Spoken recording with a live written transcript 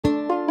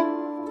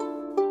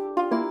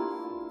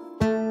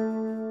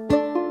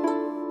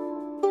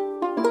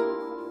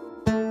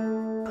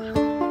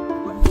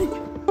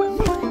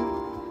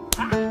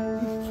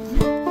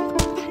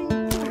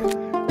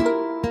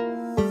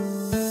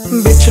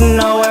you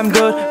know I'm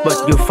good,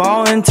 but you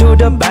fall into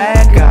the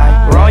bad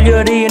guy.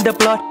 Royalty in the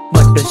blood,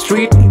 but the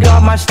street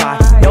got my style.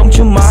 Don't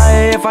you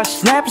mind if I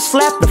slap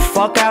the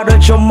fuck out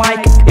of your mic?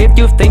 If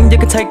you think you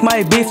can take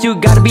my beef, you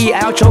gotta be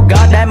out your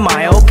goddamn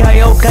mind.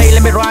 Okay, okay,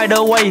 let me ride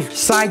the wave.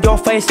 Sign your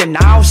face and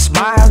I'll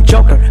smile.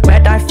 Joker,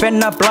 bad I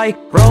finna play.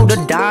 Roll the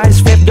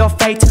dice, flip your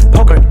fate.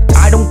 Poker,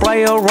 I don't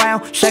play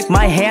around. Shake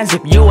my hands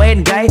if you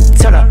ain't gay.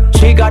 Tell her,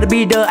 she gotta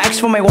be the ex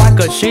for my wife,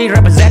 cause she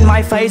represent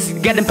my face.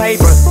 Getting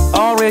paper,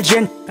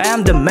 origin,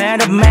 I'm the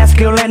man of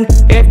masculine.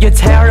 If you're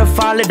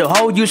terrified, little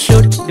hoe, you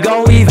should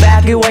go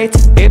evacuate.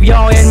 If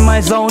you're in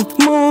my zone,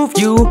 move,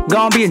 you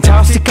gon' be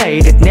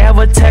intoxicated.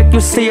 Never take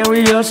you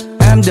serious,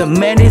 I'm the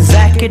man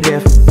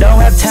executive. Don't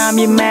have time,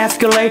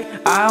 emasculate,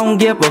 I don't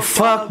give a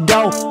fuck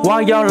though.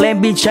 While y'all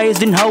let be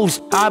chasing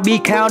hoes, I'll be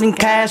counting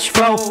cash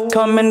flow.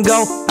 Come and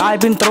go, I've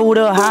been through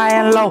the high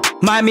and low.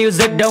 My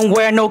music don't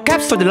wear no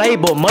caps for the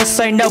label. Must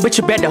say no, bitch,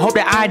 you better hope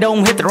that I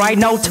don't hit the right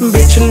note.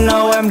 Bitch, you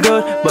know I'm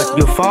good, but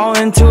you fall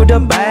into the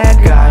bad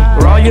guy.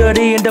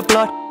 Royalty in the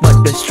blood, but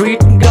the street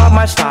got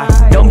my style.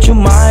 Don't you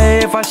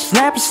mind if I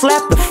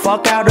slap the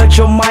fuck out of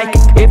your mic?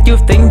 If you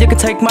think you can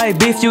take my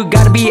beef, you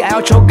gotta be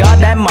out your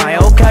goddamn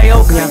mind. Okay,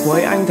 okay. Nhạc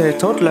với anh thề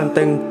thốt lần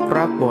tình,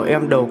 rap của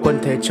em đầu quân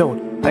thế trộn.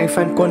 Anh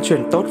fan quân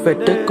chuyển tốt về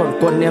tích, còn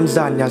quân em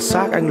già nhà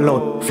xác anh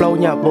lột. Flow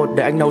nhà bột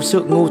để anh nấu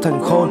sự ngu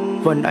thành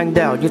khôn. Vần anh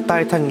đảo như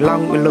tay thành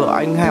long, lửa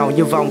anh hào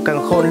như vòng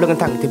càng khôn. Lưng anh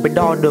thẳng thì mới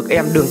đo được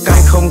em đường canh.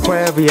 Anh không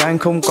khoe vì anh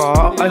không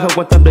có, anh không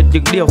quan tâm đến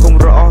những điều không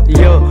rõ.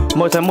 Yeah,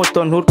 mỗi tháng một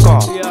tuần hút cỏ,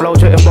 flow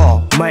cho em bỏ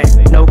mẹ.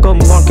 Nấu cơm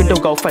ngon khiến đầu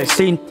gấu phải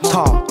xin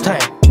thỏ thẻ.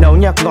 Nấu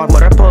nhạc ngọt mà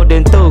rapper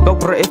đến từ gốc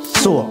rễ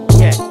sủa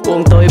nhẹ.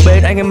 Uống tới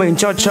bên anh em mình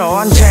cho chó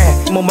ăn chè.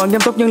 Mồm mắng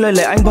nghiêm túc nhưng lời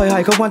lẽ anh bời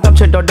hài, không quan tâm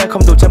chuyện đó đây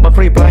không đủ trên bấm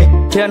replay.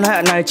 Thiên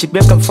hạ này chỉ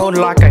biết cầm phone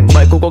like cảnh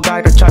bậy của cô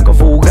gái đẹp trai có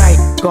vú gay.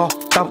 Go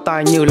tóc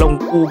tai như lông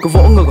cu cứ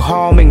vỗ ngực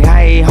ho mình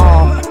hay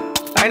ho.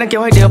 Anh đang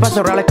kéo hai đứa bắt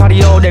ra lại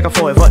cardio để cả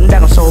phổi vẫn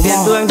đang còn số mò. Tiền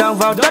tươi anh đang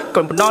vào đất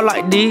còn một nó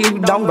lại đi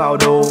đóng vào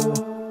đồ.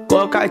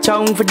 Của cải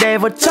trông phải đê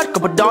vật chất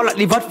còn một đó lại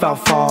đi vất vào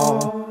phò.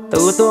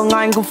 Tư tương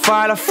anh không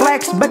phải là flex,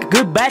 make a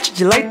good batch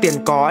chỉ lấy tiền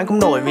có. Anh không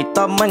nổi vì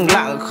tâm anh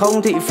lặng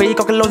không thị phí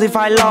có cái lô gì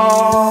phải lo.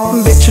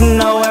 Bitch you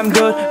know I'm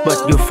good, but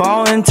you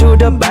fall into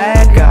the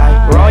bad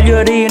guy.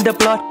 Royalty in the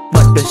blood,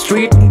 but the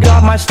street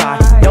got my style.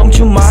 Don't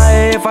you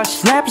mind if I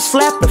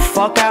slap the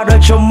fuck out of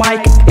your mic?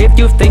 If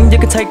you think you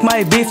can take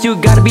my beef, you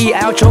gotta be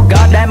out your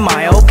goddamn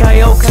mind. Okay,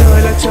 okay.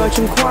 Chơi là chơi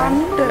chứng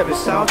khoán, để về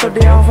sau tao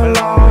đeo phải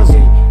lo gì.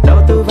 Đầu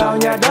tư vào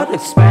nhà đất,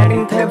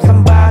 expanding thêm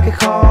dăm ba cái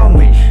kho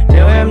mình.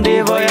 Nếu em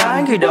đi với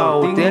anh thì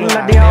đầu tiên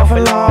là đeo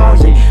phải lo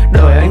gì.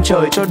 Đời anh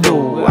trời cho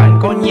đủ, anh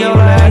có nhiều